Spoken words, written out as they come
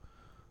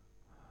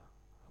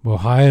Well,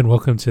 hi and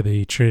welcome to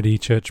the Trinity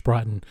Church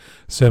Brighton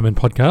Sermon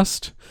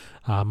Podcast.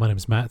 My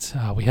name's Matt.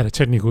 We had a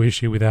technical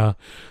issue with our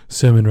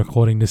sermon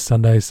recording this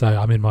Sunday, so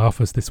I'm in my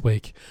office this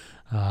week,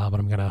 but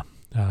I'm going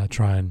to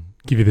try and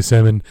give you the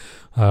sermon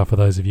for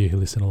those of you who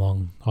listen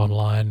along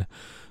online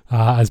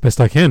as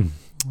best I can.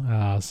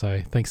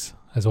 So thanks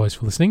as always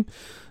for listening.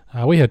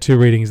 We had two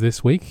readings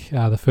this week.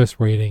 The first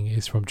reading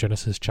is from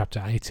Genesis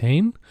chapter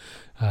 18.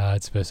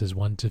 It's verses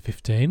 1 to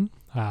 15.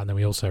 And then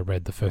we also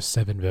read the first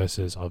 7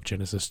 verses of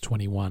Genesis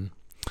 21.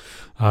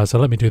 So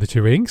let me do the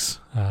two readings.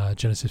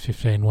 Genesis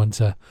 18, 1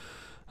 to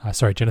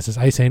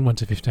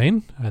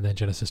 15, and then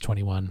Genesis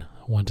 21,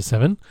 1 to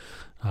 7.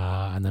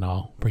 And then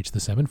I'll preach the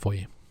sermon for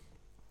you.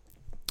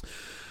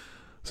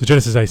 So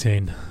Genesis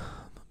 18.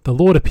 The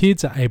Lord appeared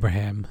to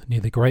Abraham near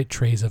the great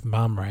trees of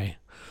Mamre,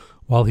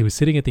 while he was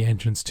sitting at the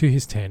entrance to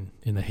his tent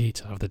in the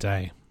heat of the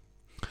day.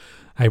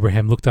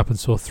 Abraham looked up and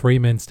saw 3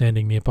 men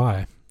standing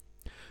nearby.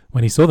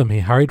 When he saw them,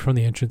 he hurried from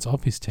the entrance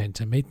of his tent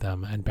to meet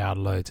them and bowed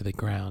low to the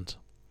ground.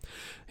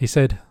 He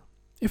said,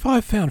 "If I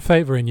have found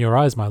favour in your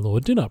eyes, my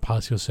lord, do not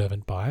pass your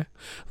servant by.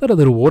 Let a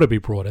little water be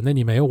brought, and then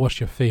you may all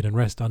wash your feet and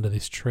rest under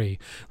this tree.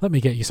 Let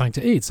me get you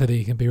something to eat so that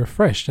you can be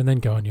refreshed and then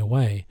go on your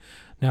way,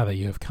 now that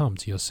you have come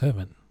to your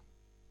servant."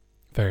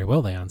 "Very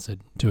well," they answered,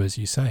 "do as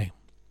you say."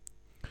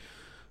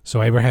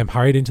 So Abraham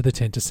hurried into the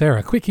tent to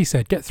Sarah. "Quick," he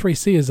said, "get 3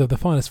 seahs of the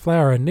finest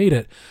flour and knead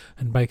it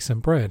and bake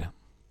some bread."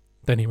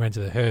 Then he ran to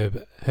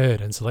the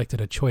herd and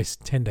selected a choice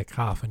tender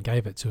calf and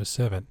gave it to a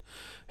servant,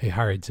 who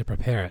hurried to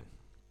prepare it.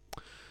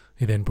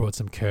 He then brought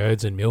some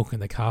curds and milk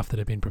and the calf that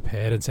had been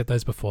prepared and set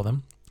those before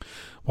them.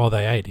 While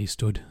they ate, he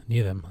stood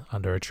near them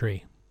under a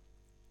tree.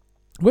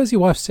 "Where's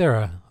your wife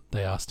Sarah?"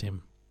 they asked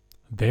him.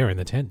 "There in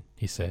the tent,"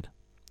 he said.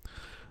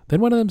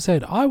 Then one of them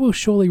said, "I will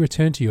surely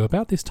return to you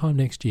about this time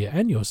next year,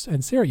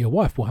 and Sarah your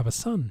wife will have a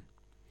son."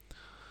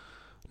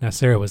 Now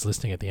Sarah was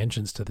listening at the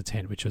entrance to the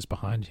tent which was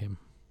behind him.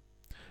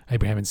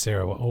 Abraham and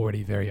Sarah were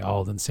already very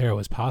old, and Sarah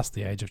was past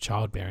the age of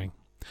childbearing.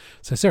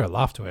 So Sarah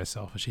laughed to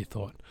herself as she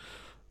thought,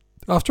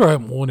 "After I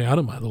am worn out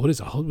and my Lord is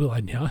old, will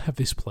I now have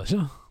this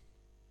pleasure?"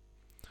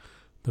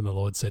 Then the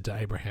Lord said to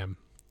Abraham,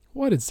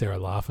 "Why did Sarah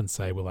laugh and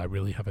say, 'Will I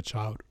really have a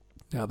child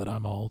now that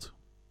I'm old?'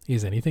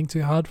 Is anything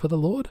too hard for the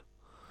Lord?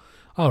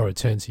 I'll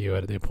return to you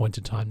at the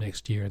appointed time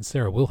next year, and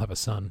Sarah will have a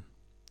son."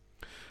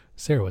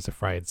 Sarah was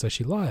afraid, so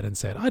she lied and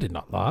said, "I did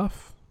not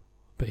laugh."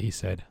 But he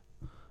said,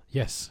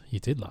 "Yes, you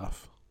did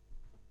laugh."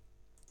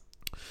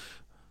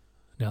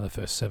 Now the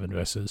first 7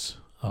 verses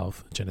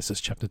of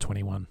Genesis chapter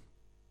 21.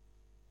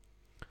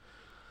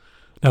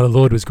 Now the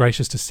Lord was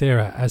gracious to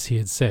Sarah as he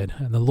had said,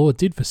 and the Lord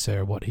did for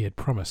Sarah what he had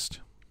promised.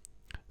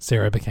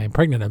 Sarah became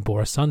pregnant and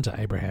bore a son to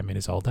Abraham in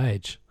his old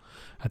age,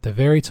 at the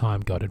very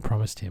time God had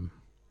promised him.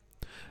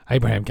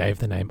 Abraham gave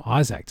the name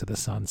Isaac to the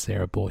son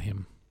Sarah bore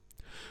him.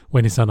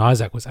 When his son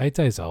Isaac was 8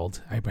 days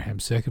old,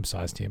 Abraham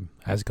circumcised him,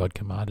 as God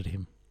commanded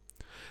him.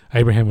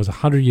 Abraham was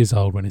 100 years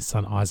old when his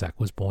son Isaac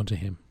was born to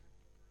him.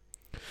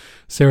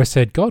 Sarah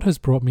said, "God has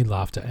brought me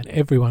laughter, and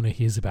everyone who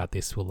hears about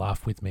this will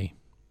laugh with me."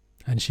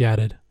 And she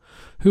added,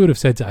 "Who would have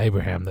said to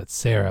Abraham that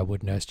Sarah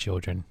would nurse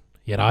children?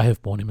 Yet I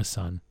have borne him a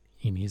son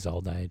in his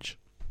old age."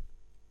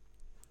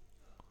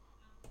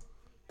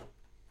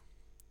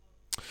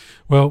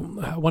 Well,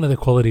 one of the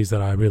qualities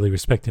that I really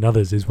respect in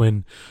others is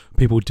when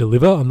people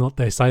deliver on what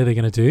they say they're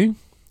going to do.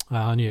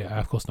 And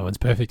of course, no one's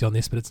perfect on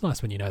this, but it's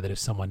nice when you know that if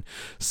someone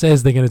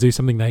says they're going to do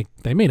something,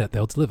 they mean it,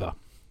 they'll deliver.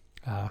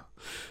 A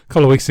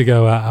couple of weeks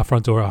ago, our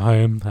front door at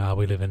home,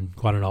 we live in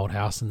quite an old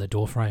house, and the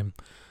door frame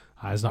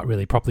is not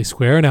really properly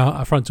square, and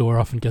our front door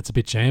often gets a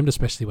bit jammed,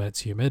 especially when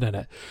it's humid,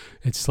 and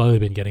it's slowly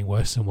been getting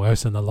worse and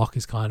worse, and the lock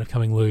is kind of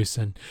coming loose,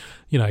 and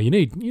you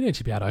need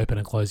to be able to open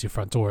and close your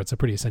front door. It's a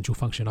pretty essential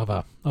function of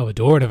a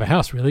door and of a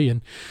house, really.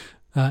 And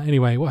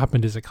anyway, what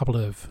happened is a couple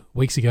of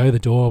weeks ago, the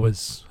door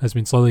has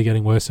been slowly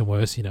getting worse and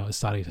worse. It's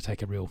starting to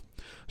take a real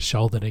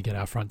shoulder to get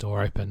our front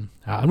door open,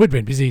 and we'd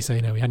been busy, so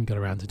we hadn't got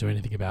around to doing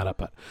anything about it.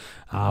 But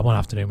one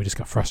afternoon, we just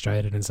got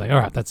frustrated and say, "All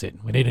right, that's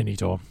it. We need a new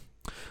door."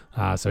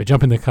 So we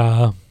jump in the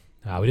car.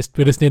 We just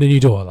need a new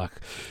door.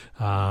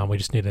 We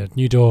just need a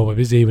new door. We're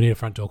busy. We need a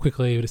front door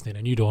quickly. We just need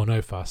a new door.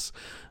 No fuss.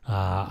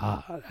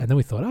 And then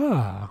we thought,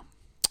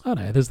 I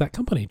know, there's that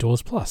company,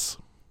 Doors Plus.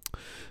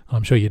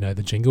 I'm sure you know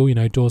the jingle.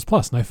 Doors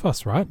Plus, no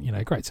fuss,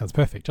 right? Great, sounds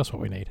perfect. Just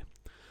what we need.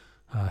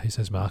 Who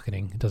says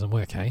marketing? It doesn't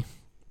work, hey?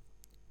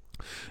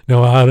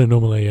 No, I don't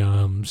normally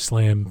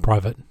slam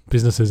private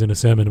businesses in a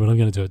sermon, but I'm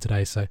going to do it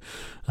today. So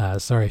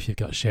sorry if you've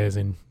got shares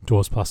in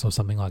Doors Plus or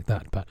something like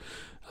that. But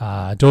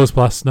Doors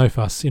Plus, no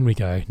fuss, in we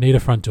go. Need a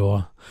front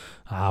door.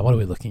 What are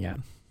we looking at?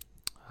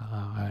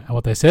 And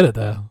what they said at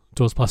the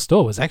Doors Plus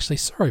store was actually,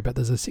 sorry, but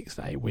there's a 6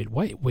 to 8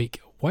 week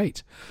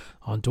wait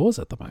on doors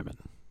at the moment.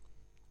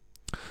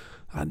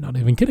 I'm not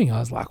even kidding. I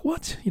was like,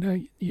 what?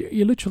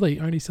 You literally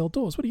only sell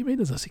doors. What do you mean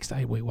there's a 6 to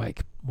 8 week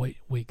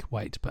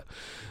wait? But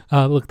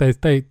look,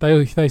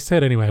 they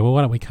said anyway, well,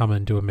 why don't we come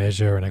and do a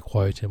measure and a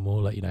quote, and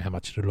we'll let you know how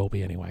much it'll all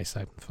be anyway.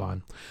 So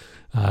fine.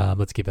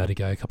 Let's give that a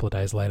go. A couple of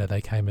days later,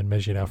 they came and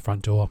measured our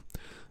front door.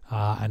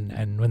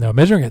 And when they were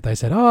measuring it, they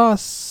said, "Oh,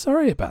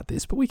 sorry about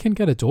this, but we can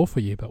get a door for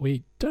you, but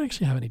we don't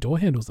actually have any door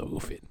handles that will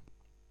fit."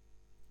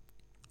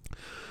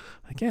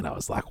 Again, I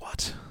was like,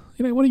 "What?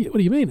 What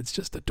do you mean? It's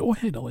just a door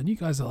handle, and you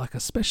guys are like a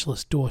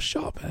specialist door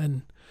shop,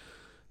 and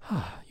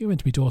you're meant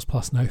to be doors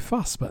plus no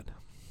fuss." But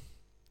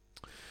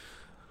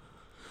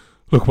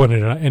look, what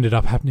ended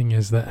up happening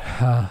is that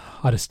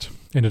I just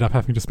ended up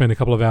having to spend a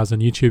couple of hours on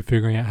YouTube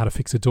figuring out how to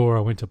fix a door.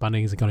 I went to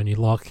Bunnings and got a new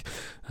lock,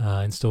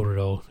 installed it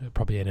all. It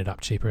probably ended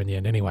up cheaper in the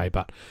end anyway.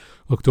 But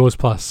look, Doors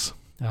Plus,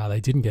 they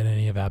didn't get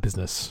any of our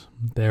business.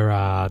 Their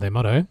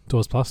motto,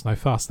 Doors Plus, no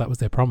fuss, that was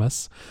their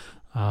promise.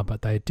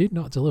 But they did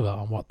not deliver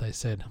on what they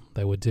said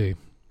they would do.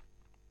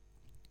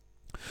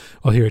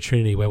 Well, here at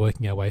Trinity, we're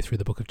working our way through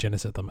the book of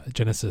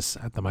Genesis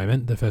at the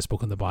moment, the first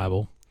book in the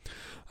Bible.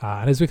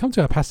 And as we come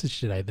to our passage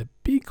today, the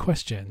big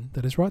question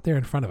that is right there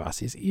in front of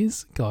us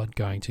is God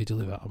going to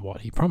deliver on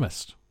what he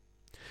promised?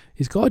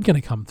 Is God going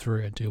to come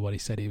through and do what he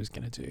said he was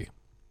going to do?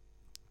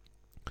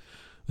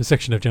 The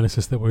section of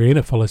Genesis that we're in,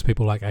 it follows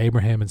people like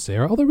Abraham and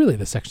Sarah, although really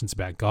the section's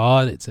about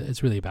God.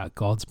 It's really about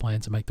God's plan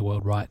to make the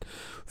world right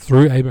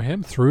through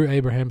Abraham, through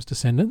Abraham's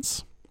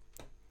descendants.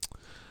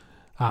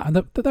 And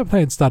that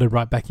plan started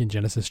right back in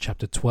Genesis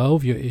chapter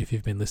 12. If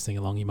you've been listening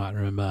along, you might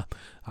remember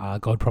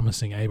God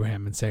promising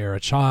Abraham and Sarah a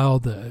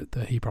child.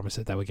 That he promised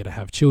that they were going to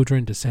have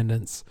children,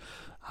 descendants.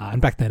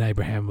 And back then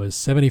Abraham was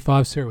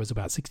 75, Sarah was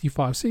about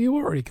 65. So you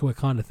already were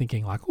kind of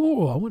thinking like,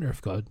 oh, I wonder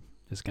if God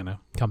is going to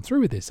come through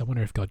with this. I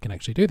wonder if God can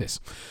actually do this.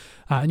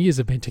 And years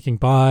have been ticking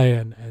by,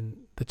 and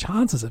the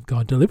chances of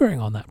God delivering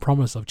on that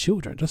promise of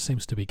children just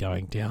seems to be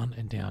going down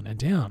and down and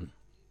down.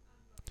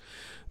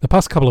 The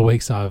past couple of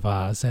weeks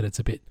I've said it's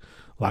a bit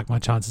like my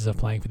chances of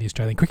playing for the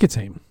Australian cricket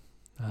team.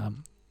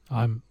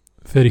 I'm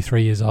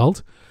 33 years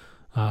old.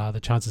 The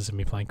chances of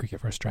me playing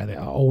cricket for Australia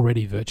are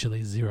already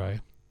virtually zero.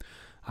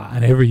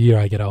 And every year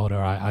I get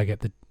older,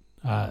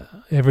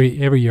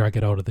 every year I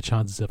get older, the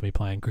chances of me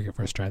playing cricket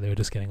for Australia are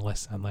just getting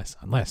less and less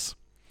and less.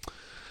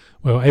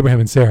 Well,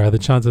 Abraham and Sarah, the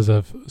chances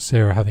of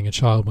Sarah having a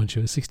child when she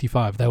was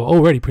 65, they were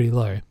already pretty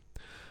low.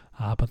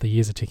 But the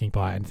years are ticking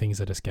by and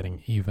things are just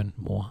getting even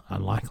more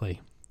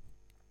unlikely.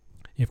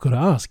 You've got to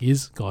ask,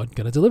 is God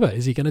going to deliver?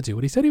 Is he going to do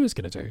what he said he was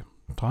going to do?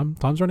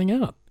 Time's running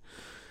out.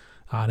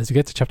 And as we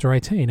get to chapter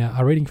 18,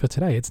 our reading for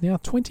today, it's now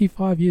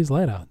 25 years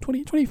later.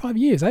 25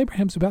 years.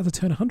 Abraham's about to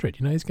turn 100.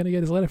 He's going to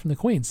get his letter from the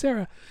Queen.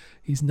 Sarah,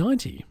 he's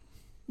 90.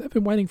 They've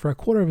been waiting for a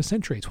quarter of a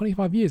century,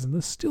 25 years, and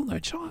there's still no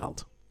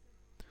child.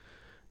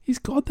 Is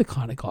God the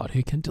kind of God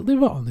who can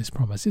deliver on this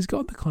promise? Is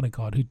God the kind of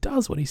God who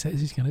does what he says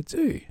he's going to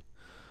do?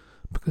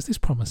 Because this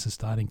promise is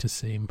starting to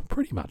seem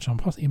pretty much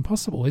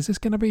impossible. Is this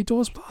going to be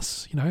Doors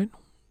Plus?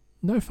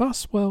 No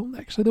fuss? Well,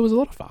 actually, there was a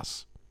lot of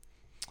fuss.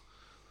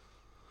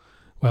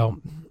 Well,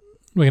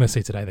 we're going to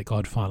see today that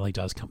God finally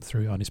does come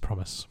through on his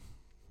promise.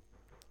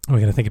 We're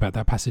going to think about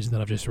that passage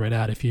that I've just read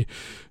out. If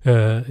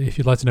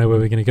you'd like to know where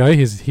we're going to go,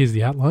 here's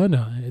the outline.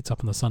 It's up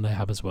on the Sunday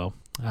Hub as well.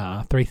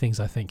 3 things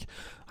I think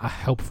are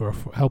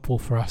helpful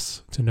for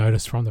us to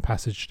notice from the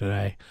passage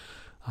today.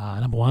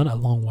 Number 1, a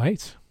long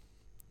wait.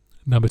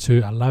 Number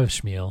 2, a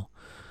lavish meal.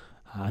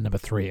 Number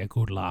 3, a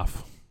good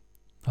laugh.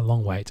 A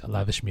long wait, a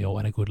lavish meal,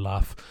 and a good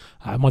laugh.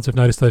 And once I've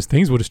noticed those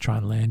things, we'll just try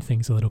and land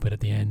things a little bit at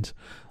the end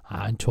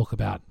and talk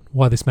about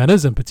why this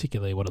matters and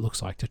particularly what it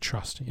looks like to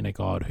trust in a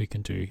God who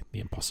can do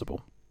the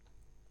impossible.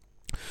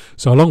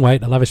 So a long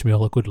wait, a lavish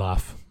meal, a good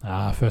laugh.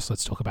 First,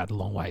 let's talk about the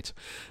long wait.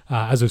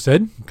 As we've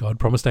said, God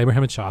promised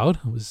Abraham a child.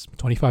 It was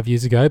 25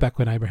 years ago, back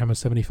when Abraham was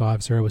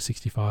 75, Sarah was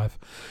 65.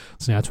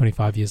 It's now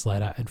 25 years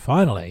later, and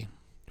finally,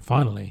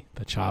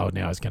 the child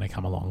now is going to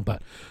come along.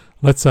 But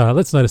let's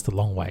notice the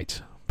long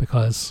wait,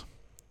 because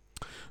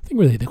I think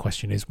really the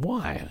question is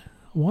why?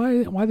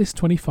 Why this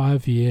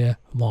 25-year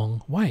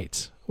long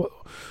wait?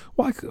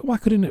 Why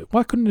couldn't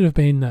it have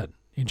been that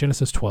in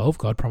Genesis 12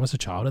 God promised a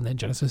child, and then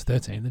Genesis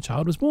 13 the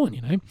child was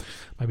born?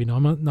 Maybe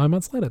 9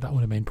 months later. That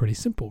would have been pretty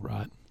simple,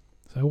 right?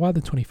 So why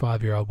the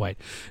 25-year-old wait?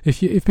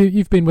 If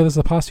you've been with us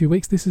the past few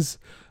weeks, this is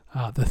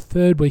the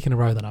 3rd week in a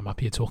row that I'm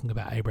up here talking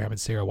about Abraham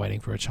and Sarah waiting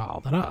for a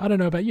child, and I don't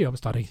know about you, I'm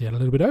starting to get a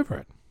little bit over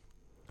it.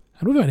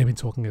 And we've only been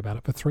talking about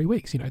it for 3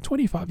 weeks.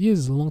 25 years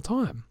is a long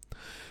time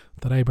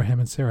that Abraham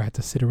and Sarah had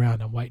to sit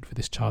around and wait for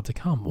this child to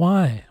come.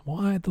 Why?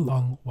 Why the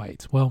long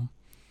wait? Well,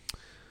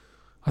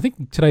 I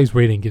think today's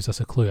reading gives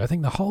us a clue. I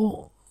think the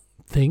whole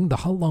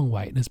long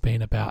wait has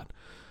been about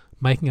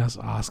making us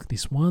ask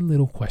this one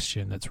little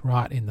question that's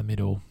right in the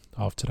middle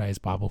of today's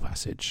Bible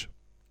passage.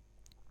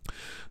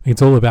 I think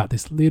it's all about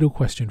this little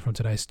question from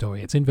today's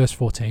story. It's in verse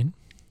 14.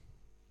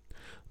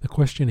 The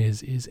question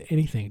is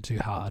anything too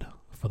hard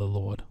for the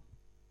Lord?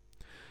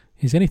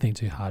 Is anything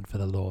too hard for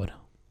the Lord?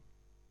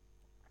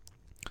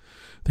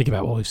 Think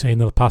about what we've seen in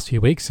the past few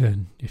weeks,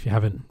 and if you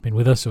haven't been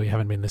with us or you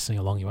haven't been listening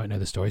along, you won't know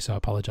the story, so I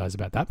apologise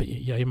about that, but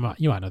you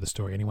might know the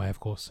story anyway, of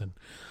course, and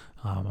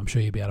I'm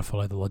sure you'll be able to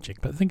follow the logic.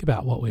 But think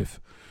about what we've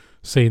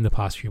seen the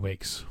past few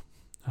weeks.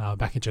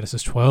 Back in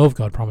Genesis 12,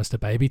 God promised a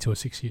baby to a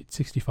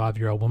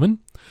 65-year-old woman.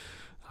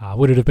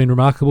 Would it have been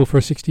remarkable for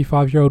a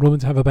 65-year-old woman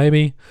to have a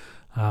baby?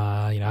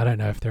 I don't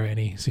know if there are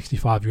any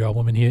 65-year-old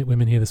women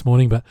here this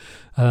morning, but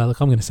look,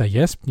 I'm going to say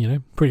yes.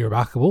 Pretty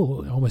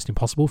remarkable, almost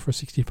impossible for a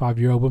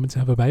 65-year-old woman to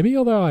have a baby.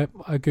 Although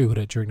I googled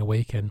it during the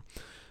week, and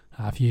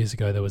a few years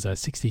ago there was a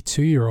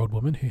 62-year-old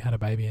woman who had a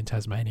baby in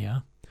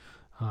Tasmania,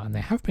 and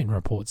there have been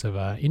reports of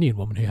an Indian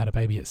woman who had a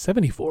baby at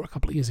 74 a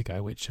couple of years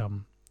ago, which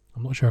I'm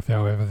not sure if they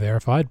were ever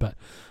verified, but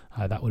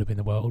that would have been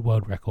the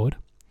world record.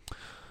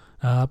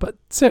 But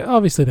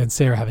obviously then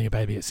Sarah having a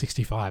baby at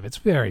 65, it's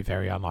very,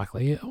 very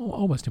unlikely,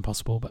 almost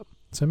impossible. But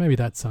so maybe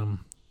that's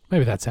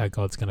how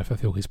God's going to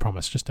fulfill his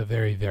promise, just a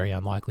very, very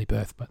unlikely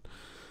birth. But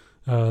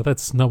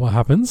that's not what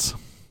happens.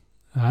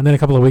 And then a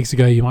couple of weeks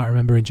ago, you might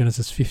remember in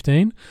Genesis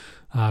 15,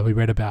 we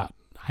read about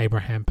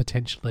Abraham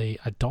potentially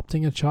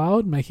adopting a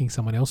child, making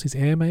someone else his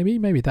heir maybe.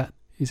 Maybe that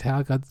is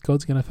how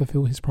God's going to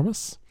fulfill his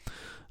promise.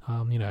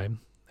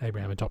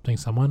 Abraham adopting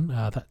someone,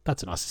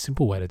 that's a nice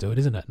simple way to do it,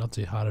 isn't it? Not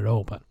too hard at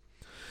all, but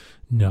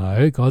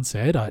no, God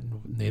said, I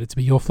need it to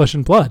be your flesh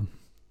and blood.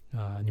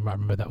 And you might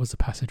remember that was the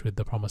passage with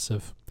the promise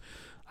of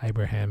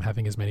Abraham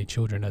having as many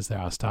children as there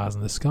are stars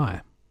in the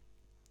sky.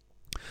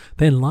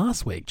 Then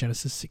last week,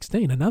 Genesis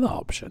 16, another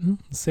option.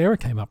 Sarah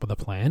came up with a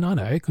plan. I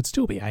know it could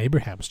still be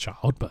Abraham's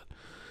child, but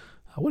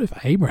what if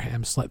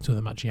Abraham slept with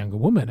a much younger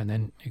woman, and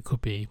then it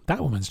could be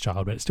that woman's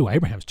child, but it's still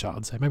Abraham's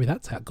child. So maybe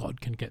that's how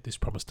God can get this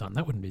promise done.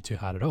 That wouldn't be too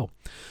hard at all.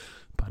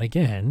 But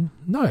again,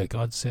 no,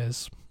 God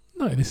says,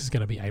 no, this is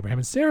going to be Abraham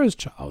and Sarah's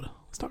child.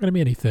 There's not going to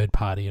be any third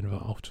party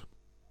involved.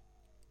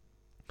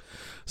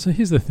 So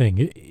here's the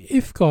thing.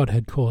 If God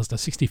had caused a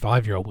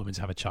 65-year-old woman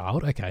to have a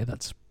child, okay,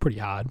 that's pretty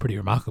hard, pretty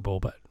remarkable,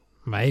 but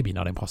maybe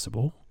not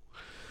impossible.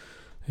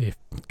 If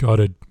God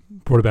had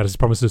brought about his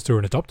promises through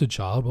an adopted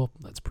child, well,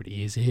 that's pretty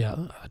easy.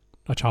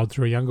 A child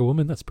through a younger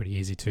woman, that's pretty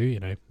easy too.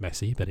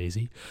 Messy, but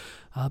easy.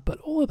 But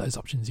all of those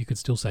options, you could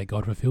still say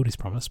God fulfilled his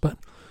promise. But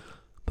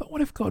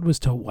what if God was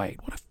to wait?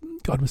 What if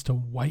God was to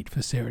wait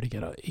for Sarah to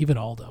get even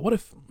older? What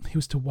if he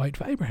was to wait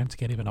for Abraham to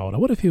get even older?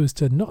 What if he was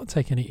to not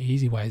take any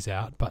easy ways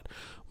out, but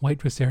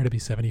wait for Sarah to be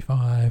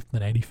 75,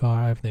 then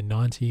 85, then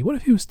 90? What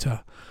if he was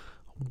to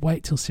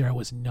wait till Sarah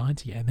was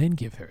 90 and then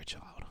give her a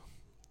child?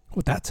 What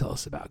would that tell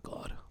us about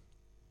God?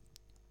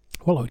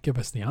 Well, it would give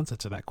us the answer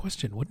to that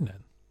question, wouldn't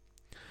it?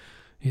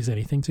 Is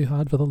anything too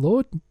hard for the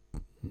Lord?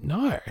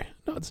 No,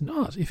 it's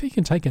not. If he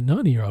can take a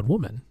 90-year-old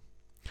woman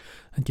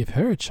and give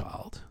her a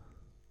child,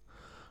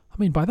 I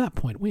mean, by that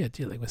point, we are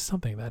dealing with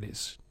something that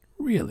is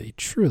really,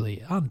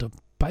 truly,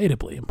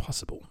 undebatably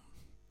impossible.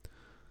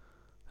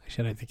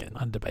 Actually, I don't think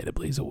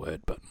undebatably is a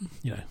word, but,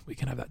 we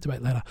can have that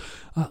debate later.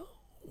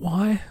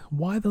 Why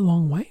the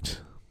long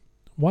wait?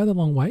 Why the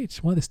long wait?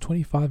 Why this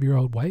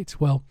 25-year-old wait?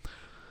 Well,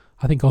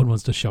 I think God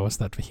wants to show us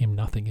that for him,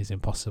 nothing is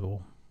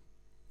impossible.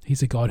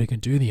 He's a God who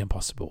can do the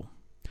impossible.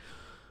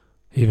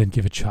 Even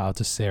give a child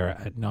to Sarah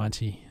at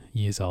 90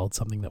 years old,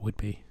 something that would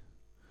be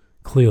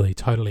clearly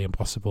totally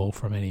impossible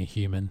from any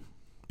human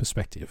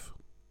perspective.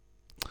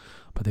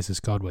 But this is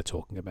God we're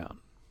talking about.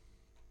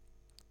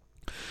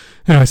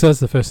 Anyway, so that's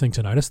the first thing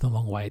to notice, the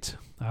long wait.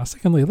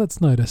 Secondly,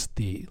 let's notice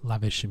the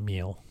lavish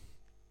meal.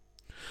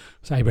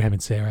 So Abraham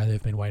and Sarah,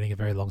 they've been waiting a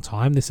very long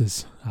time. This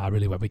is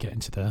really where we get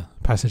into the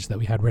passage that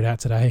we had read out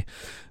today.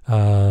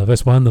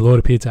 Verse 1, the Lord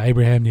appeared to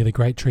Abraham near the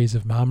great trees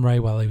of Mamre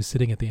while he was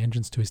sitting at the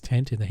entrance to his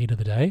tent in the heat of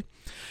the day.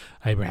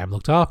 Abraham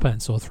looked up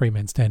and saw 3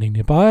 men standing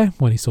nearby.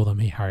 When he saw them,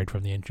 he hurried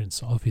from the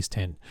entrance of his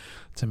tent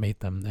to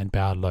meet them and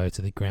bowed low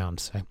to the ground.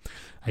 So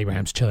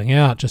Abraham's chilling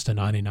out, just a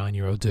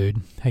 99-year-old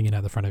dude hanging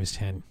out the front of his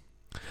tent.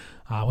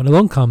 When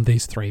along come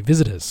these 3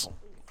 visitors.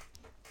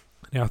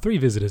 Now, 3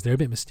 visitors, they're a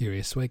bit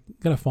mysterious. So we're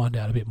going to find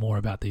out a bit more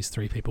about these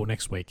 3 people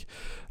next week.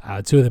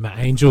 2 of them are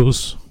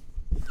angels.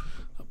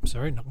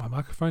 Sorry, not my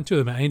microphone. 2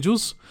 of them are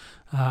angels.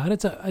 And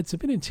it's a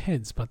bit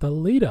intense, but the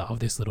leader of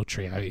this little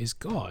trio is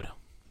God.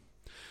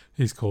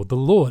 He's called the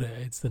Lord.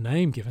 It's the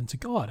name given to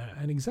God.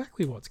 And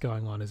exactly what's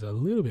going on is a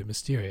little bit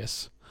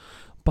mysterious.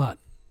 But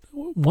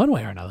one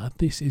way or another,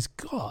 this is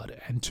God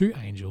and 2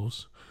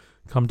 angels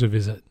come to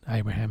visit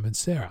Abraham and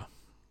Sarah.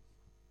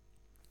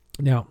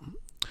 Now,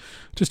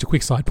 just a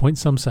quick side point,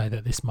 some say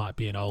that this might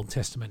be an Old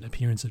Testament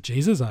appearance of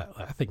Jesus. I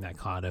think that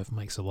kind of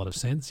makes a lot of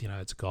sense.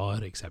 It's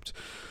God, except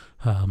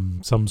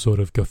some sort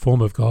of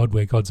form of God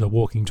where God's a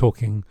walking,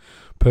 talking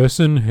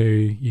person who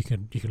you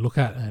can look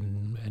at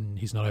and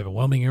he's not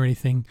overwhelming or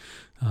anything.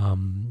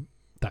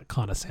 That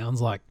kind of sounds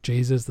like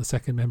Jesus, the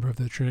second member of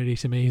the Trinity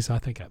to me, so I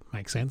think it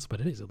makes sense, but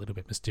it is a little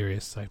bit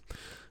mysterious, so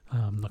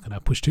I'm not going to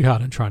push too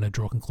hard and trying to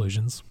draw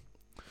conclusions.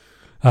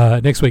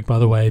 Next week, by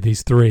the way,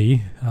 these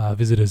 3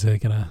 visitors are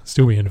going to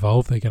still be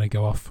involved. They're going to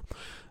go off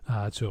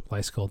to a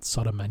place called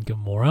Sodom and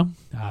Gomorrah.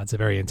 It's a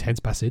very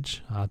intense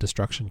passage,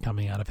 destruction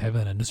coming out of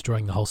heaven and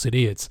destroying the whole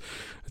city. It's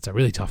a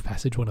really tough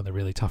passage, one of the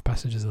really tough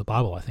passages of the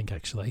Bible, I think,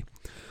 actually.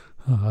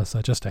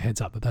 So just a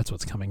heads up that's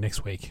what's coming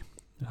next week.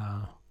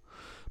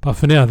 But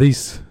for now,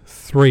 these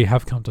 3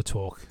 have come to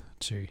talk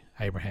to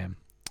Abraham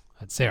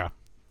and Sarah.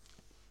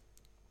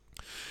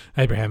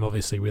 Abraham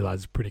obviously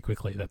realized pretty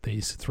quickly that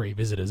these 3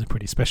 visitors are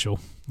pretty special.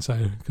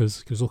 So,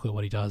 because look at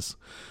what he does.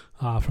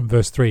 From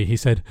verse 3, he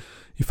said,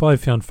 "If I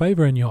have found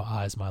favor in your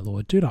eyes, my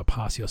Lord, do not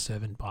pass your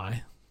servant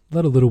by.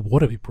 Let a little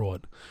water be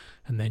brought,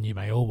 and then you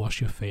may all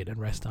wash your feet and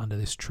rest under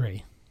this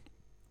tree.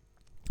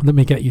 Let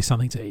me get you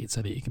something to eat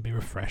so that you can be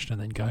refreshed and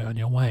then go on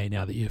your way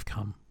now that you have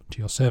come to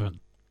your servant."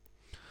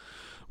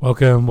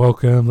 Welcome,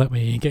 welcome. Let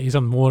me get you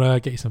some water,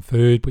 get you some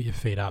food, put your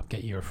feet up,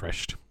 get you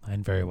refreshed.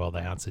 And very well they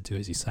answered, do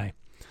as you say.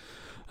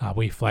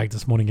 We flagged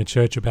this morning at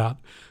church about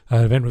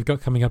an event we've got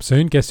coming up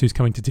soon. Guess who's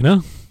coming to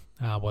dinner?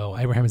 Well,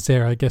 Abraham and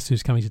Sarah, guess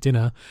who's coming to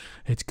dinner?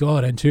 It's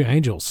God and 2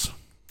 angels.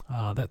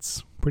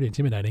 That's pretty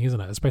intimidating, isn't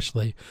it?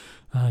 Especially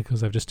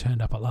because they've just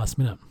turned up at last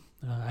minute.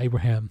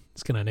 Abraham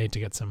is going to need to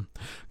get some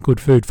good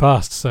food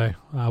fast. So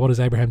what does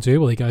Abraham do?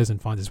 Well, he goes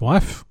and finds his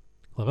wife.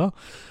 Clever.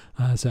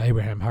 So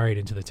Abraham hurried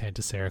into the tent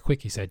to Sarah.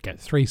 Quick, he said, "Get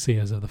 3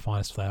 seahs of the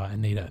finest flour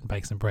and knead it and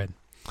bake some bread."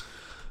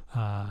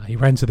 He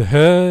ran to the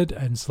herd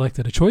and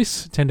selected a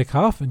choice tender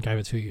calf and gave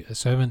it to a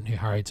servant who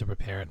hurried to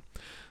prepare it.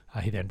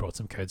 He then brought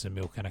some curds and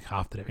milk and a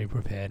calf that had been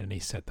prepared, and he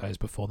set those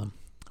before them.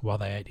 While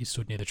they ate, he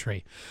stood near the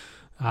tree.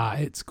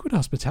 It's good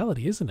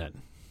hospitality, isn't it?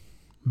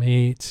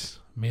 Meat,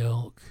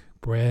 milk,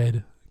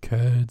 bread,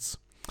 curds.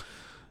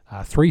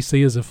 3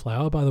 seahs of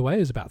flour, by the way,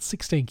 is about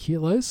 16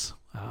 kilos.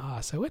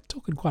 So we're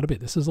talking quite a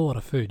bit. This is a lot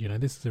of food.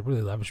 This is a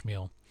really lavish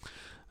meal.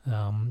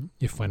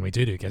 If when we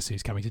do guess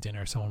who's coming to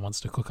dinner, if someone wants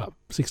to cook up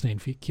 16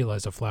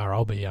 kilos of flour,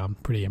 I'll be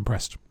pretty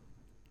impressed.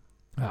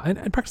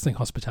 And practicing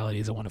hospitality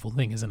is a wonderful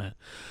thing, isn't it?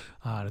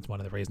 And it's one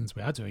of the reasons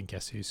we are doing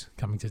Guess Who's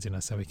Coming to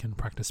Dinner, so we can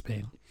practice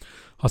being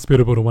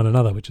hospitable to one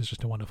another, which is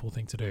just a wonderful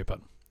thing to do.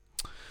 But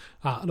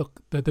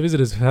look, the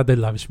visitors have had their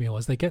lavish meal.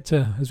 As we get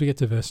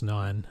to verse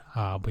 9,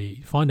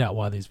 we find out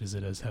why these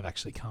visitors have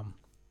actually come.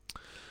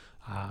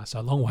 So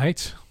a long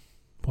wait,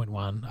 point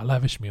 1, a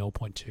lavish meal,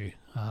 point 2.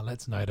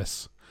 Let's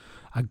notice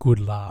a good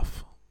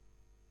laugh.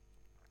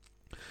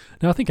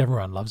 Now, I think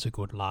everyone loves a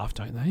good laugh,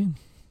 don't they?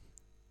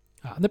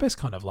 And the best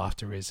kind of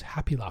laughter is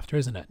happy laughter,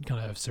 isn't it?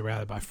 Kind of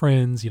surrounded by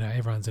friends,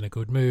 everyone's in a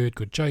good mood,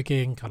 good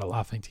joking, kind of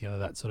laughing together,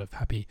 that sort of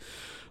happy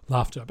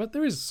laughter. But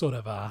there is sort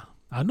of a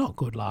not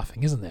good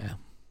laughing, isn't there?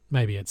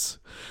 Maybe it's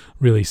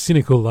really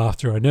cynical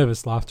laughter or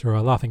nervous laughter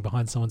or laughing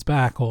behind someone's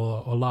back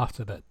or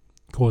laughter that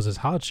causes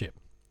hardship.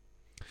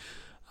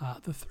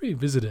 The 3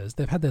 visitors,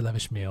 they've had their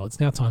lavish meal. It's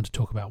now time to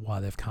talk about why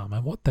they've come,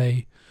 and what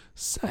they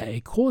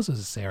say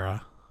causes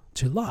Sarah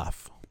to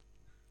laugh.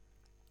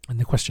 And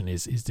the question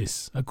is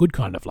this a good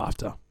kind of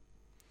laughter?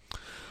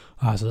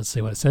 So let's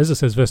see what it says. It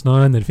says, verse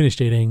 9, "They'd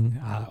finished eating.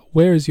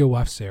 Where is your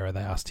wife Sarah?"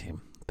 They asked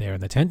him. "There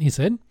in the tent," he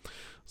said.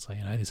 So,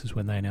 this is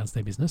when they announced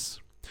their business.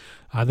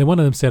 Then one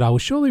of them said, "I will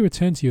surely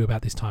return to you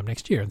about this time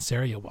next year, and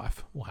Sarah, your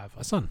wife, will have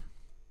a son."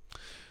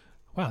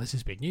 Wow, this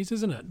is big news,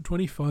 isn't it?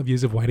 25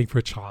 years of waiting for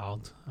a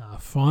child.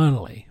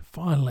 Finally,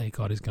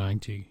 God is going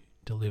to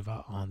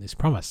deliver on this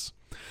promise.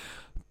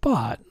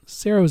 But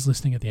Sarah was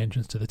listening at the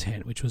entrance to the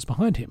tent, which was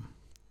behind him.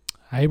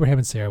 Abraham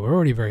and Sarah were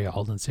already very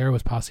old, and Sarah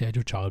was past the age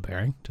of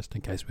childbearing, just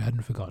in case we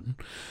hadn't forgotten.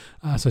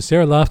 So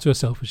Sarah laughed to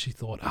herself as she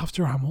thought,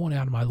 "After I'm worn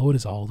out and my Lord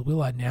is old,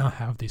 will I now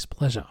have this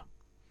pleasure?"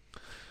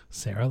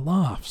 Sarah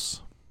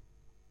laughs.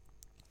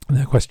 And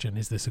the question,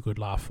 is this a good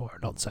laugh or a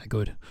not so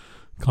good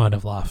kind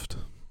of laugh?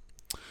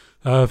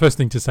 First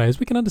thing to say is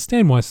we can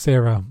understand why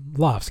Sarah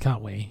laughs,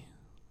 can't we?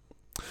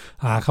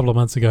 A couple of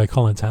months ago,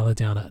 Colin Taylor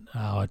down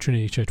at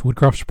Trinity Church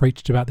Woodcroft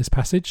preached about this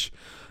passage.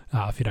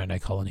 If you don't know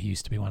Colin, he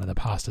used to be one of the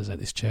pastors at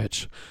this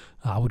church.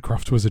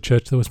 Woodcroft was a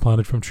church that was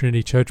planted from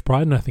Trinity Church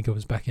Brighton. I think it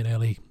was back in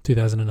early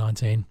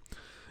 2019.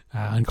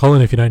 And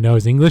Colin, if you don't know,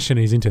 is English, and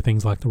he's into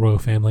things like the royal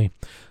family,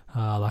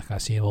 like I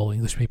see all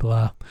English people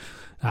are.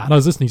 And I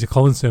was listening to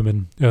Colin's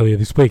sermon earlier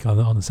this week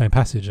on the same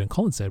passage, and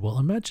Colin said, well,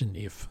 imagine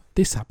if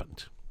this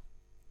happened.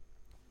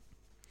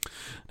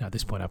 Now, at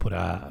this point, I put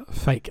a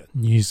fake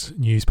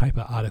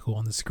newspaper article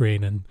on the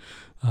screen, and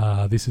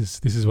this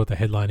is what the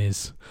headline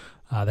is.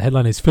 The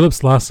headline is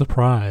Philip's last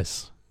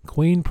surprise.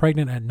 Queen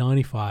pregnant at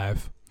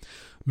 95.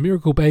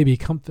 Miracle baby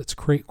comforts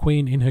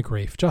Queen in her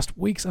grief. Just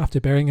weeks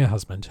after burying her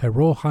husband, Her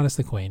Royal Highness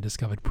the Queen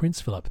discovered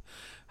Prince Philip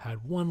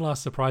had one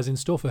last surprise in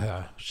store for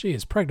her. She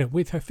is pregnant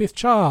with her 5th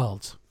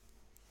child.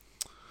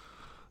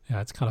 Yeah,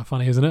 it's kind of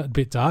funny, isn't it? A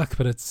bit dark,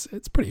 but it's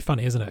pretty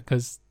funny, isn't it?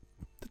 Because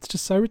it's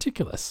just so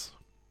ridiculous.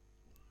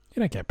 You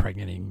don't get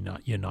pregnant in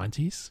your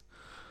 90s.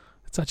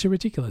 It's such a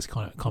ridiculous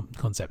kind of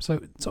concept.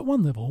 So at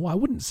one level, why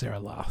wouldn't Sarah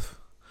laugh?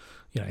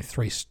 You know,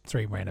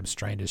 three random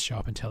strangers show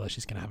up and tell her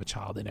she's going to have a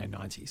child in her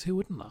 90s. Who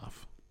wouldn't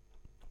laugh?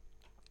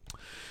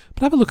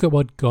 But have a look at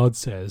what God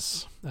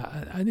says.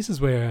 And this is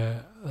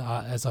where,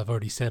 as I've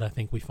already said, I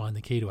think we find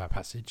the key to our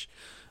passage.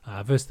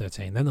 Verse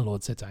 13, then the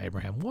Lord said to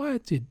Abraham, why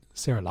did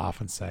Sarah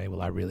laugh and say,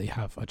 will I really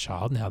have a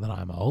child now that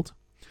I am old?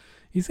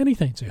 Is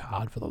anything too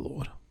hard for the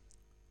Lord?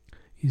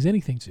 Is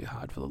anything too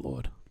hard for the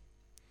Lord?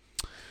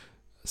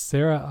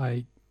 Sarah,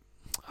 I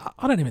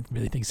don't even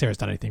really think Sarah's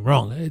done anything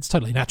wrong. It's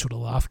totally natural to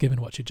laugh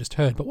given what you just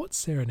heard. But what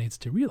Sarah needs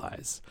to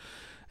realize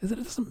is that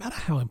it doesn't matter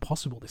how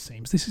impossible this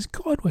seems. This is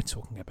God we're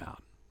talking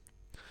about.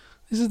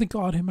 This is the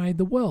God who made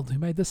the world, who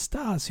made the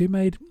stars, who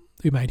made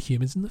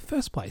humans in the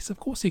first place. Of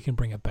course he can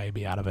bring a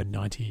baby out of a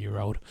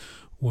 90-year-old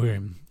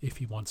womb if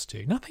he wants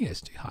to. Nothing is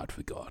too hard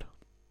for God.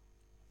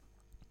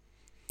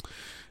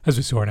 As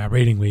we saw in our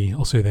reading, we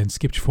also then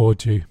skipped forward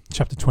to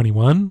chapter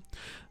 21,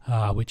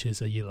 which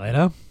is a year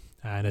later.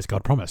 And as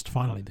God promised,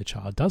 finally the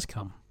child does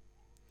come.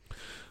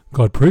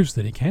 God proves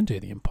that he can do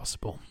the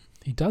impossible.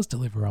 He does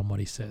deliver on what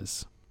he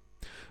says.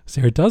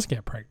 Sarah does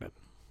get pregnant.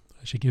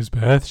 She gives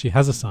birth. She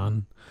has a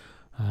son.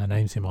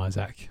 Names him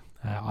Isaac.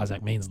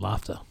 Isaac means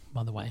laughter,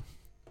 by the way.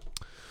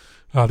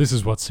 This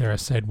is what Sarah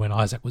said when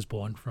Isaac was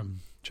born, from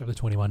chapter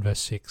 21, verse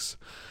 6.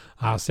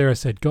 Sarah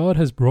said, "God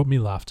has brought me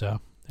laughter,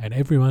 and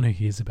everyone who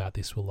hears about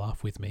this will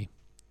laugh with me."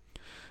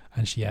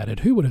 And she added,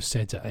 "Who would have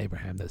said to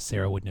Abraham that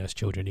Sarah would nurse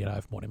children, yet I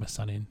have borne him a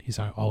son in his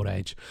own old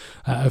age?"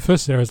 At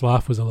first, Sarah's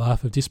laugh was a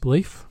laugh of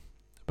disbelief,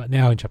 but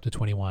now in chapter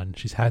 21,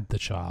 she's had the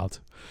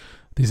child.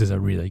 This is a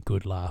really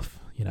good laugh.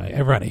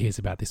 Everyone who hears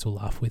about this will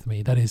laugh with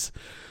me. This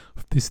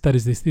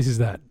is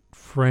that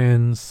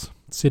friends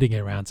sitting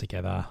around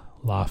together,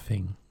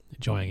 laughing,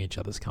 enjoying each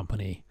other's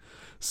company,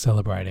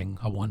 celebrating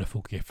a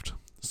wonderful gift,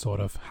 sort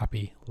of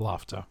happy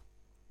laughter.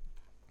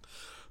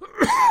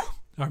 I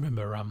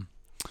remember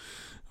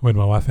when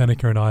my wife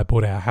Annika and I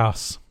bought our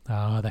house,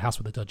 the house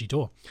with the dodgy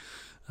door.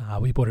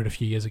 We bought it a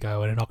few years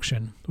ago at an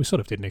auction. We sort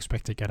of didn't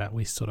expect to get it.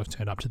 We sort of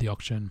turned up to the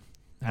auction.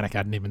 Annika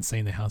hadn't even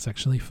seen the house,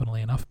 actually, funnily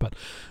enough. But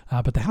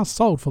the house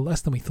sold for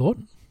less than we thought,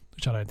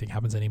 which I don't think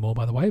happens anymore,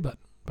 by the way. But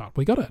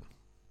we got it.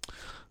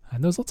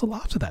 And there was lots of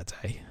laughter that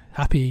day.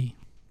 Happy,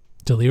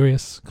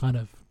 delirious, kind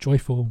of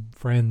joyful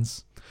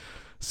friends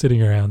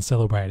sitting around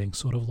celebrating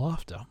sort of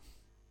laughter.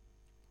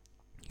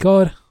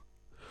 God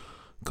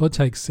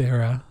takes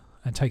Sarah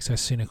and takes her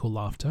cynical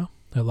laughter,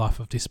 her laugh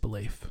of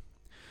disbelief,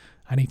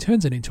 and he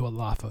turns it into a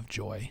laugh of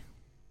joy.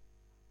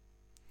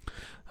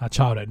 A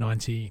child at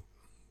 90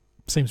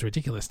 seems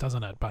ridiculous,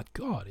 doesn't it? But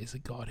God is a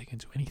God who can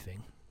do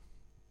anything.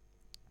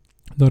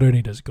 Not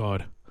only does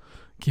God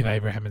give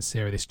Abraham and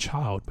Sarah this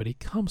child, but he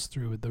comes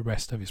through with the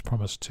rest of his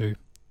promise too.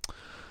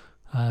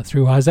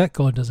 Through Isaac,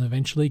 God does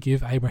eventually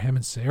give Abraham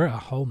and Sarah a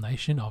whole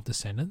nation of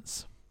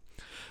descendants.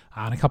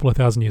 And a couple of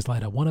thousand years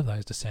later, one of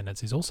those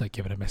descendants is also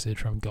given a message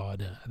from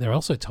God. They're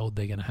also told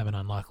they're going to have an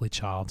unlikely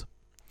child.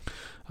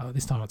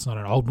 This time it's not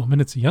an old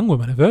woman, it's a young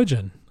woman, a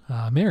virgin,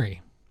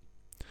 Mary.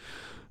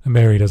 And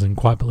Mary doesn't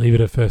quite believe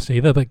it at first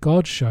either, but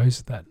God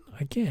shows that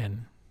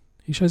again.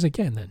 He shows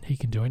again that he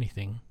can do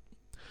anything.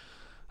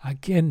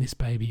 Again, this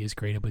baby is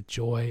greeted with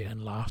joy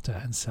and laughter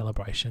and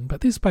celebration.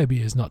 But this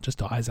baby is not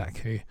just Isaac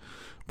who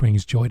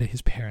brings joy to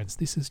his parents.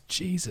 This is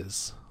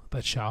Jesus,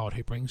 the child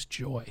who brings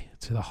joy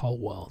to the whole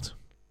world,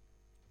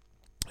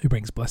 who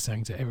brings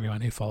blessing to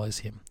everyone who follows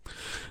him.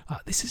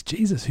 This is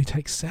Jesus who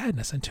takes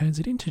sadness and turns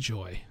it into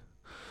joy,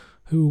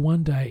 who will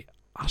one day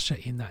usher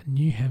in that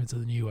new heavens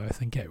and the new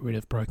earth and get rid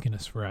of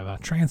brokenness forever,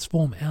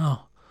 transform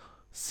our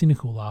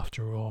cynical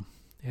laughter or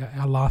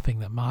our laughing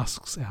that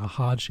masks our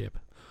hardship,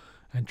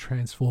 and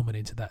transform it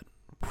into that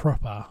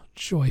proper,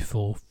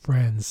 joyful,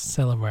 friends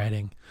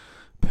celebrating,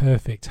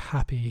 perfect,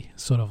 happy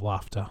sort of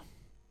laughter.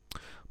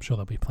 I'm sure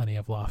there'll be plenty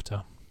of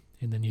laughter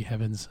in the new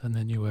heavens and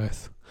the new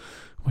earth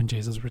when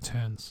Jesus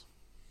returns.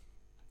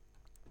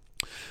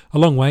 A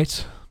long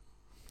wait,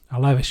 a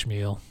lavish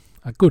meal,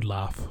 a good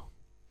laugh.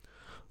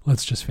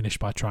 Let's just finish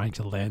by trying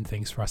to land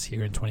things for us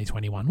here in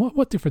 2021.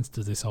 What difference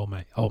does this all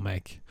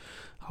make?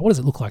 What does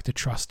it look like to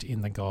trust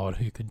in the God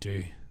who can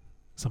do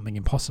something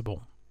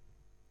impossible?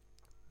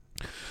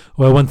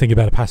 Well, one thing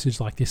about a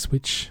passage like this,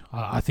 which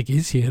I think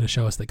is here to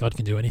show us that God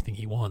can do anything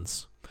he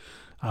wants.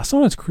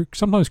 Sometimes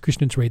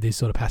Christians read these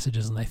sort of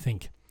passages and they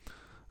think,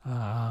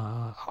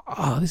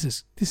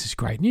 this is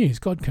great news.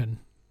 God can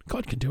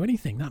do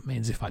anything. That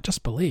means if I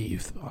just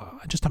believe,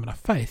 I just have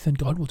enough faith, then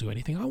God will do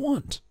anything I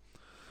want.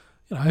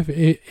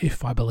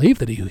 If I believe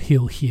that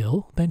he'll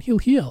heal, then he'll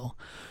heal.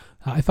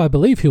 If I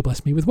believe he'll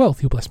bless me with wealth,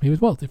 he'll bless me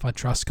with wealth. If I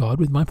trust God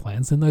with my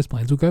plans, then those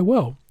plans will go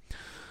well.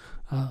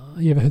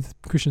 You ever heard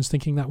Christians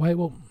thinking that way?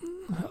 Well,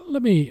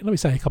 let me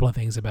say a couple of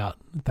things about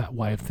that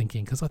way of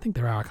thinking, because I think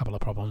there are a couple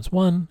of problems.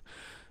 One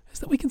is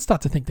that we can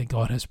start to think that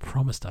God has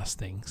promised us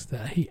things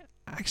that he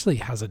actually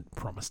hasn't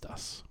promised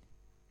us.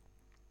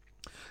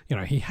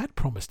 He had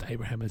promised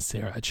Abraham and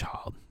Sarah a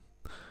child,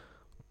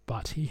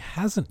 but he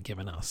hasn't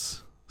given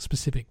us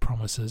specific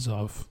promises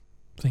of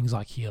things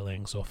like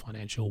healings or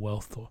financial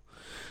wealth or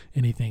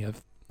anything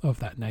of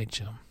that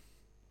nature.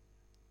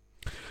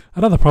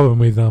 Another problem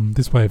with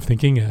this way of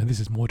thinking, this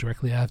is more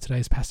directly out of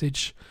today's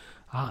passage,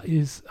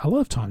 is a lot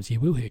of times you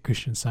will hear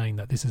Christians saying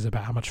that this is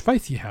about how much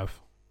faith you have.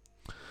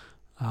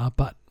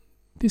 But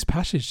this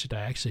passage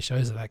today actually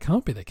shows that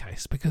can't be the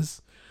case,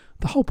 because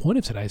the whole point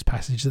of today's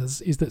passage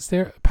is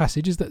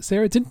that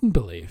Sarah didn't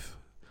believe.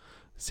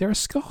 Sarah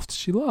scoffed.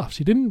 She laughed.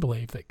 She didn't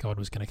believe that God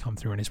was going to come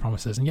through in his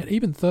promises. And yet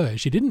even though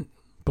she didn't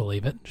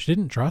believe it, she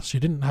didn't trust, she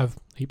didn't have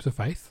heaps of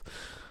faith,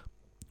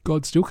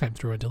 God still came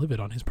through and delivered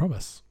on his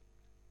promise.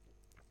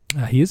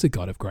 He is a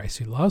God of grace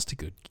who loves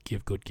to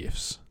give good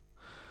gifts.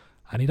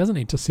 And he doesn't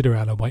need to sit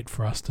around and wait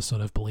for us to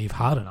sort of believe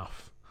hard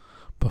enough.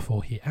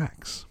 before he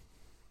acts.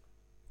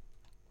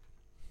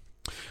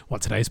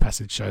 What today's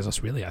passage shows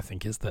us really, I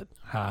think, is that,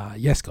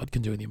 yes, God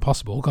can do the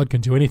impossible. God can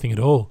do anything at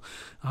all.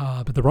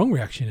 But the wrong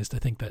reaction is to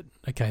think that,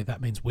 okay,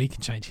 that means we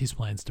can change his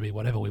plans to be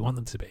whatever we want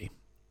them to be.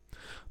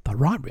 The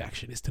right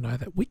reaction is to know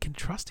that we can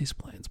trust his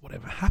plans,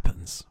 whatever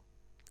happens.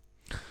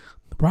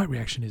 The right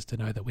reaction is to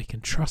know that we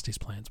can trust his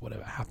plans,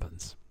 whatever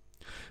happens.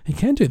 He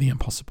can do the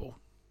impossible.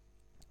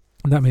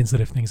 And that means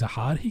that if things are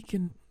hard, he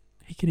can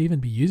even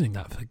be using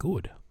that for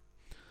good.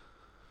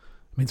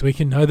 It means we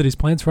can know that his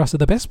plans for us are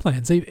the best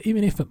plans,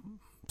 even if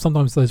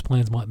sometimes those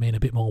plans might mean a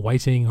bit more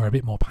waiting or a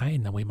bit more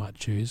pain than we might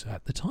choose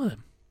at the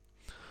time.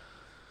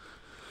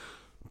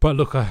 But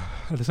look, at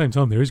the same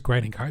time, there is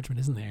great encouragement,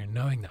 isn't there, in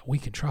knowing that we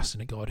can trust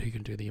in a God who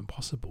can do the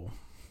impossible.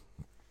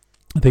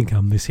 I think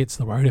this hits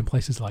the road in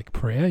places like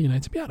prayer,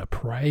 to be able to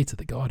pray to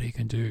the God who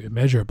can do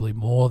immeasurably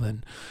more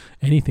than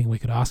anything we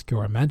could ask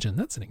or imagine.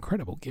 That's an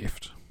incredible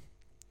gift.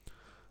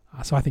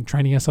 So I think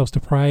training ourselves to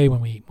pray when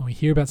we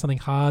hear about something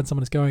hard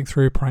someone is going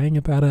through, praying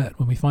about it,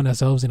 when we find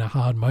ourselves in a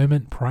hard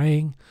moment,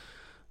 praying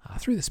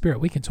through the Spirit,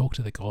 we can talk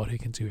to the God who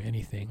can do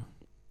anything.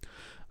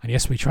 And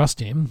yes, we trust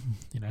him,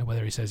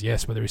 whether he says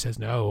yes, whether he says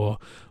no,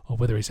 or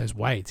whether he says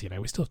wait,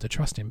 we still have to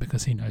trust him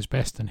because he knows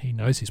best and he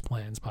knows his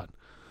plans. But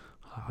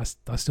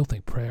I still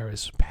think prayer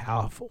is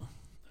powerful,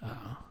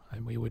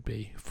 and we would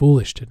be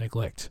foolish to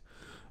neglect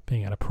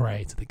being able to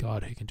pray to the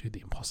God who can do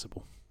the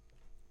impossible.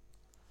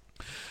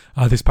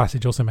 This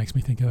passage also makes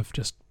me think of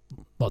just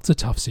lots of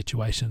tough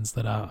situations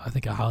that I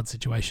think are hard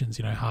situations,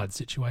 hard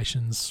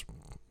situations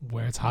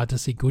where it's hard to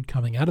see good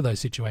coming out of those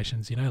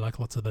situations, like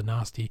lots of the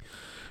nasty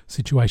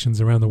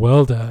situations around the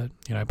world.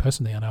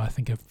 Personally, I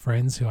think of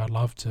friends who I'd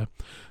love to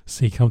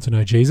see come to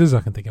know Jesus. I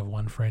can think of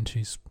one friend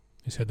who's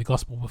heard the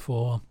gospel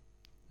before,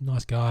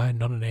 nice guy,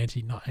 not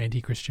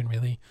anti-Christian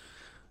really.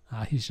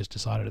 He's just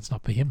decided it's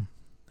not for him.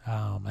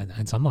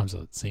 And sometimes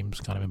it seems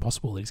kind of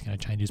impossible that he's going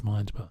to change his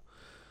mind, but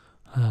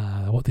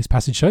what this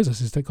passage shows us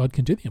is that God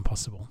can do the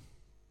impossible.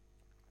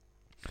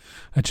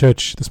 At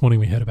church this morning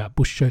we heard about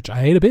Bush Church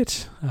Aid a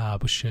bit.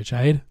 Bush Church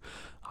Aid.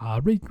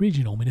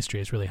 Regional ministry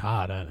is really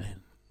hard,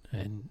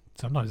 and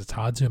sometimes it's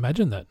hard to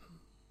imagine that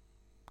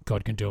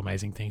God can do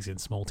amazing things in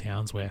small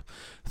towns where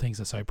things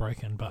are so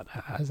broken. But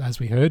as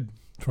we heard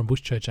from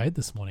Bush Church Aid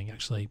this morning,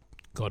 actually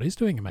God is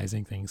doing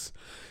amazing things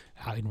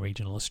out in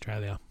regional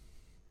Australia.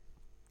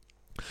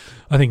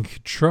 I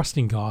think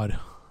trusting God,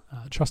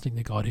 trusting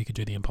the God who can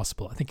do the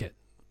impossible, I think it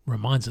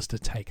reminds us to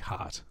take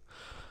heart.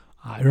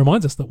 It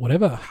reminds us that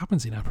whatever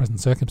happens in our present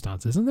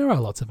circumstances, and there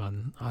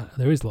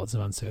is lots of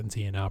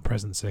uncertainty in our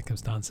present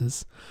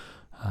circumstances.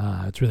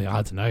 It's really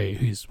hard to know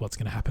what's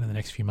going to happen in the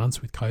next few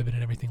months with COVID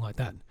and everything like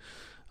that.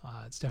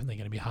 It's definitely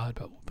going to be hard,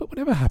 but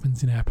whatever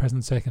happens in our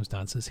present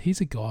circumstances,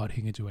 he's a God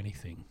who can do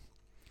anything.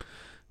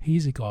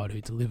 He's a God who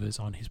delivers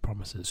on his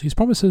promises. His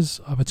promises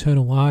of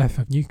eternal life,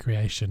 of new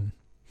creation,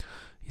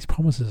 his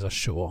promises are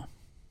sure.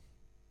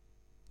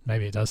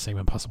 Maybe it does seem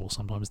impossible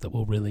sometimes that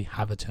we'll really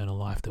have eternal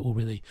life, that we'll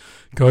really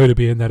go to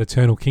be in that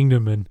eternal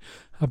kingdom and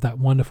have that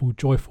wonderful,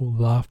 joyful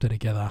laughter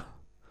together.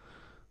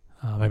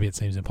 Maybe it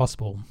seems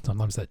impossible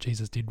sometimes that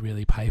Jesus did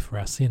really pay for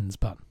our sins,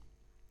 but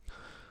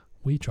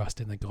we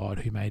trust in the God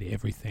who made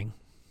everything.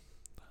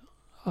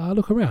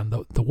 Look around.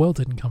 The world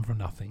didn't come from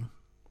nothing.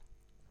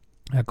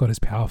 Our God is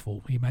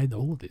powerful. He made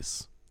all of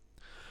this.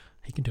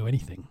 He can do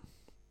anything.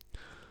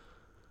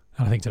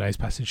 And I think today's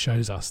passage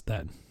shows us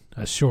that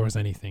as sure as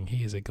anything,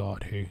 he is a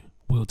God who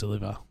will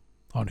deliver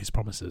on his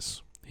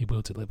promises. He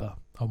will deliver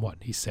on what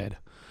he said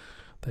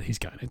that he's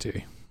going to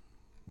do.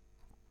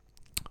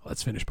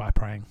 Let's finish by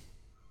praying.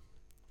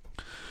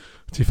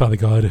 Dear Father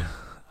God,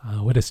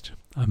 we're just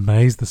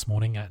amazed this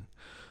morning at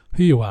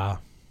who you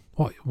are,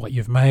 what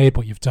you've made,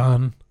 what you've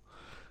done.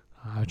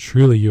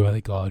 Truly you are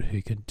the God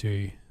who can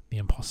do the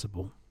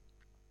impossible.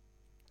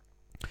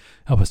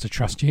 Help us to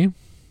trust you,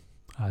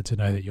 to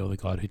know that you're the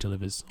God who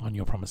delivers on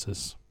your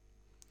promises.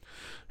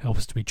 Help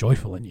us to be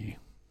joyful in you.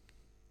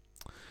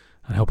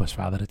 And help us,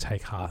 Father, to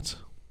take heart.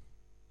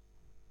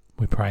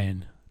 We pray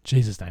in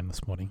Jesus' name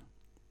this morning.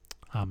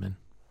 Amen.